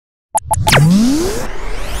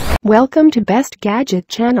Welcome to Best Gadget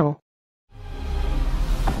channel.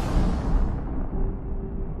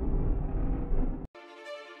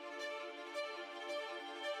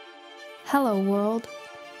 Hello world.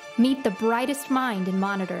 Meet the brightest mind in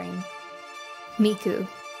monitoring, Miku.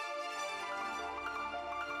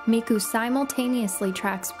 Miku simultaneously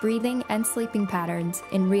tracks breathing and sleeping patterns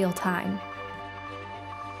in real time.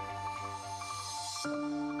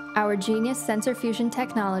 Our genius sensor fusion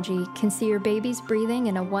technology can see your baby's breathing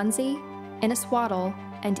in a onesie, in a swaddle,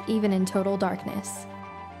 and even in total darkness.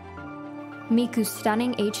 Miku's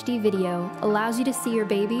stunning HD video allows you to see your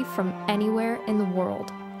baby from anywhere in the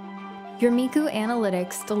world. Your Miku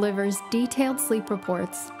Analytics delivers detailed sleep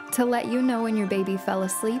reports to let you know when your baby fell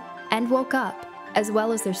asleep and woke up, as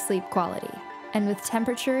well as their sleep quality. And with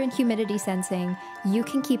temperature and humidity sensing, you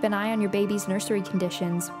can keep an eye on your baby's nursery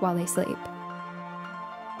conditions while they sleep.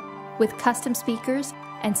 With custom speakers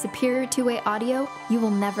and superior two-way audio, you will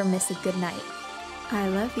never miss a good night. I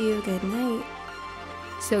love you, good night.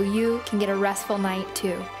 So you can get a restful night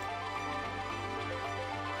too.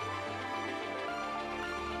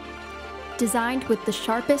 Designed with the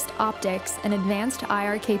sharpest optics and advanced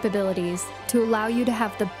IR capabilities to allow you to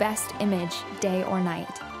have the best image day or night.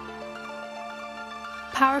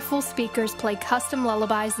 Powerful speakers play custom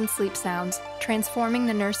lullabies and sleep sounds, transforming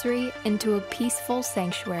the nursery into a peaceful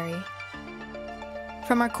sanctuary.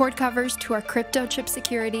 From our cord covers to our crypto chip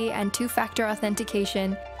security and two-factor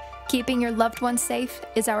authentication, keeping your loved ones safe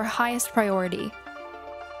is our highest priority.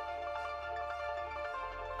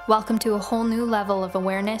 Welcome to a whole new level of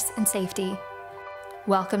awareness and safety.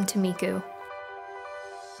 Welcome to Miku.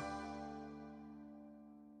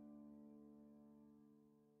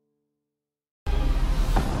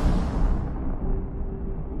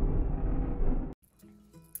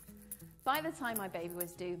 By the time my baby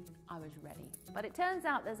was due, I was ready. But it turns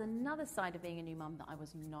out there's another side of being a new mum that I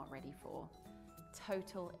was not ready for.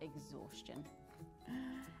 Total exhaustion.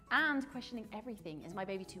 And questioning everything. Is my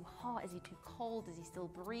baby too hot? Is he too cold? Is he still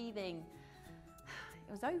breathing?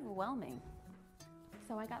 It was overwhelming.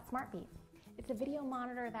 So I got Smartbeat. It's a video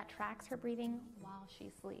monitor that tracks her breathing while she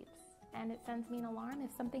sleeps. And it sends me an alarm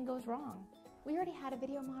if something goes wrong. We already had a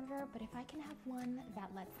video monitor, but if I can have one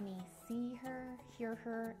that lets me see her, hear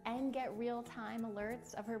her, and get real-time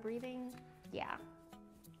alerts of her breathing, yeah,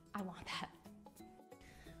 I want that.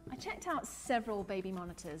 I checked out several baby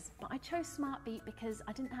monitors, but I chose Smartbeat because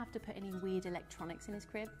I didn't have to put any weird electronics in his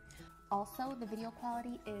crib. Also, the video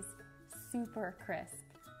quality is super crisp.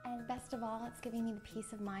 And best of all, it's giving me the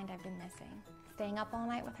peace of mind I've been missing. Staying up all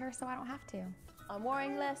night with her so I don't have to. I'm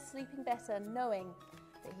worrying less, sleeping better, knowing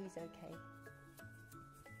that he's okay.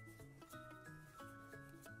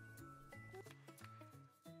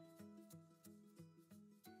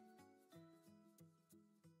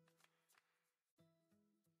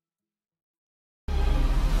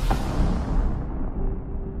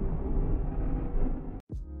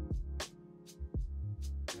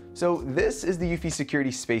 So this is the eufy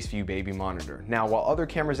Security SpaceView Baby Monitor. Now, while other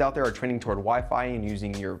cameras out there are trending toward Wi-Fi and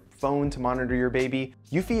using your phone to monitor your baby,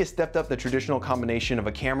 eufy has stepped up the traditional combination of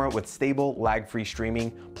a camera with stable, lag-free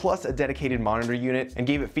streaming, plus a dedicated monitor unit, and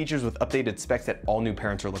gave it features with updated specs that all new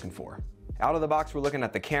parents are looking for. Out of the box, we're looking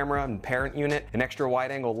at the camera and parent unit, an extra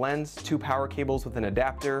wide-angle lens, 2 power cables with an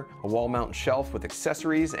adapter, a wall mount shelf with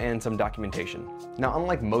accessories, and some documentation. Now,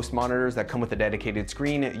 unlike most monitors that come with a dedicated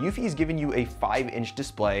screen, eufy is giving you a 5-inch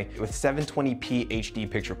display with 720p HD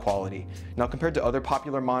picture quality. Now, compared to other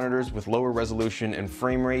popular monitors with lower resolution and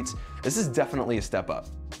frame rates, this is definitely a step up.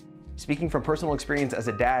 Speaking from personal experience as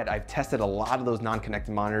a dad, I've tested a lot of those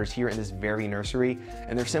non-connected monitors here in this very nursery,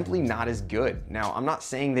 and they're simply not as good. Now, I'm not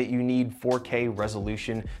saying that you need 4K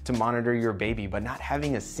resolution to monitor your baby, but not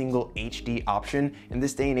having a single HD option in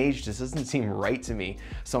this day and age just doesn't seem right to me.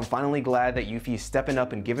 So I'm finally glad that eufy is stepping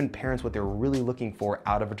up and giving parents what they're really looking for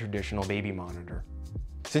out of a traditional baby monitor.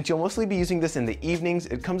 Since you'll mostly be using this in the evenings,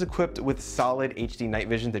 it comes equipped with solid HD night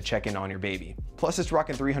vision to check in on your baby. Plus it's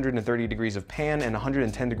rocking 330 degrees of pan and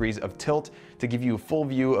 110 degrees of tilt to give you a full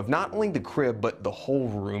view of not only the crib, but the whole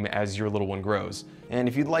room as your little one grows. And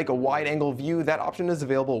if you'd like a wide angle view, that option is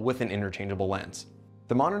available with an interchangeable lens.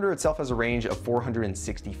 The monitor itself has a range of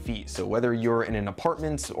 460 feet, so whether you're in an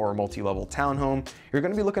apartment or a multi-level townhome, you're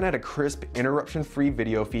going to be looking at a crisp, interruption-free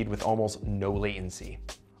video feed with almost no latency.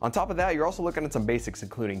 On top of that, you're also looking at some basics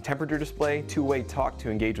including temperature display, two-way talk to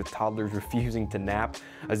engage with toddlers refusing to nap,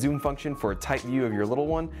 a zoom function for a tight view of your little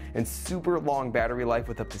one, and super long battery life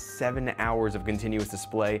with up to 7 hours of continuous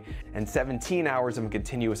display and 17 hours of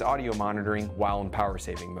continuous audio monitoring while in power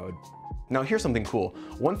saving mode. Now here's something cool.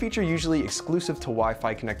 One feature usually exclusive to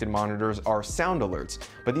Wi-Fi connected monitors are sound alerts,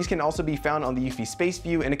 but these can also be found on the eufy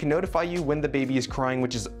SpaceView, and it can notify you when the baby is crying,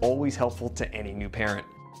 which is always helpful to any new parent.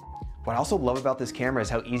 What I also love about this camera is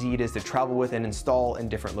how easy it is to travel with and install in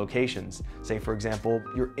different locations. Say for example,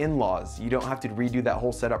 your in-laws. You don't have to redo that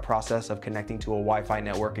whole setup process of connecting to a Wi-Fi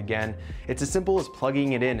network again. It's as simple as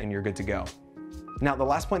plugging it in and you're good to go. Now, the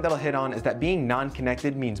last point that I'll hit on is that being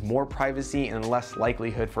non-connected means more privacy and less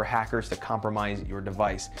likelihood for hackers to compromise your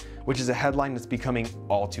device, which is a headline that's becoming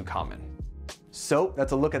all too common. So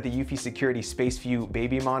that's a look at the eufy Security SpaceView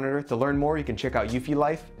Baby Monitor. To learn more, you can check out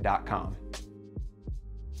eufylife.com.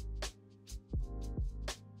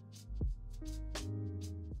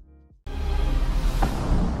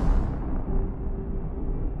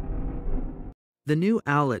 The new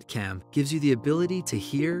Owlet cam gives you the ability to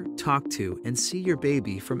hear, talk to, and see your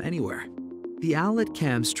baby from anywhere. The Owlet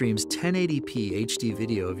cam streams 1080p HD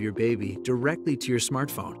video of your baby directly to your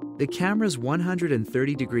smartphone. The camera's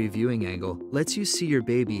 130-degree viewing angle lets you see your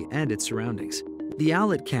baby and its surroundings. The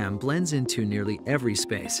Owlet cam blends into nearly every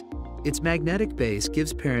space. Its magnetic base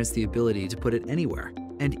gives parents the ability to put it anywhere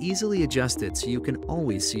and easily adjust it so you can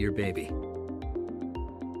always see your baby.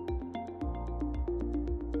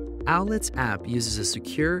 Owlet's app uses a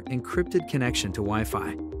secure, encrypted connection to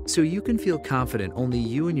Wi-Fi, so you can feel confident only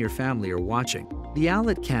you and your family are watching. The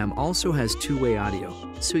Owlet cam also has two-way audio,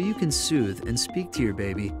 so you can soothe and speak to your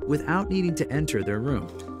baby without needing to enter their room.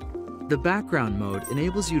 The background mode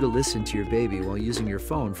enables you to listen to your baby while using your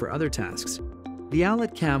phone for other tasks. The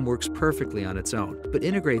Owlet cam works perfectly on its own, but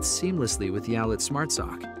integrates seamlessly with the Owlet Smart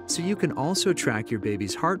Sock, so you can also track your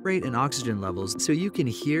baby's heart rate and oxygen levels so you can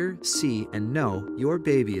hear, see, and know your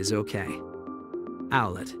baby is okay.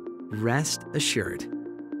 Owlet. Rest assured.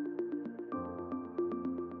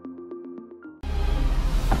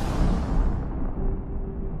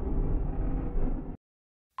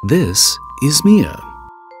 This is Mia.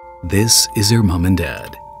 This is her mom and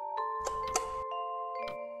dad.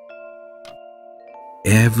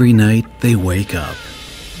 Every night they wake up.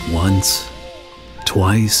 Once,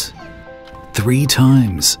 twice, 3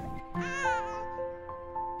 times.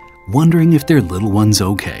 Wondering if their little one's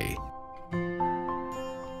okay.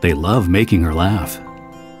 They love making her laugh.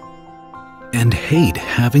 And hate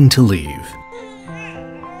having to leave.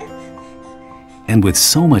 And with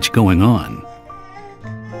so much going on,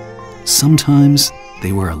 sometimes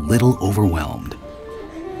they were a little overwhelmed.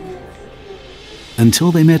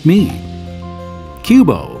 Until they met me.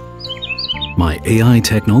 Cubo. My AI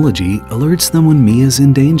technology alerts them when Mia's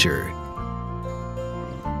in danger,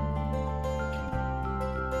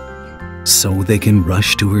 so they can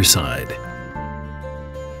rush to her side.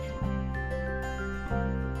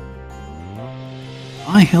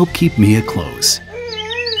 I help keep Mia close.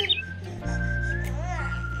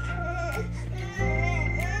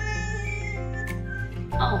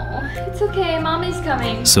 Oh, it's okay, Mommy's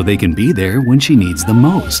coming. So they can be there when she needs them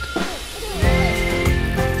most.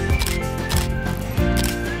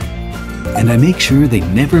 And I make sure they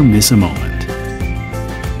never miss a moment,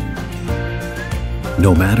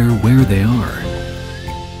 no matter where they are.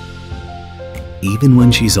 Even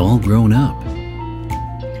when she's all grown up,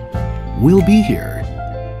 we'll be here.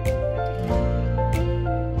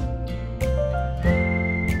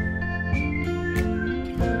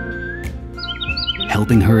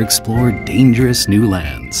 Helping her explore dangerous new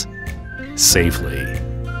lands safely.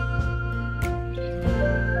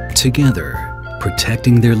 Together,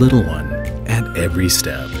 protecting their little one at every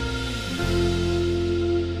step.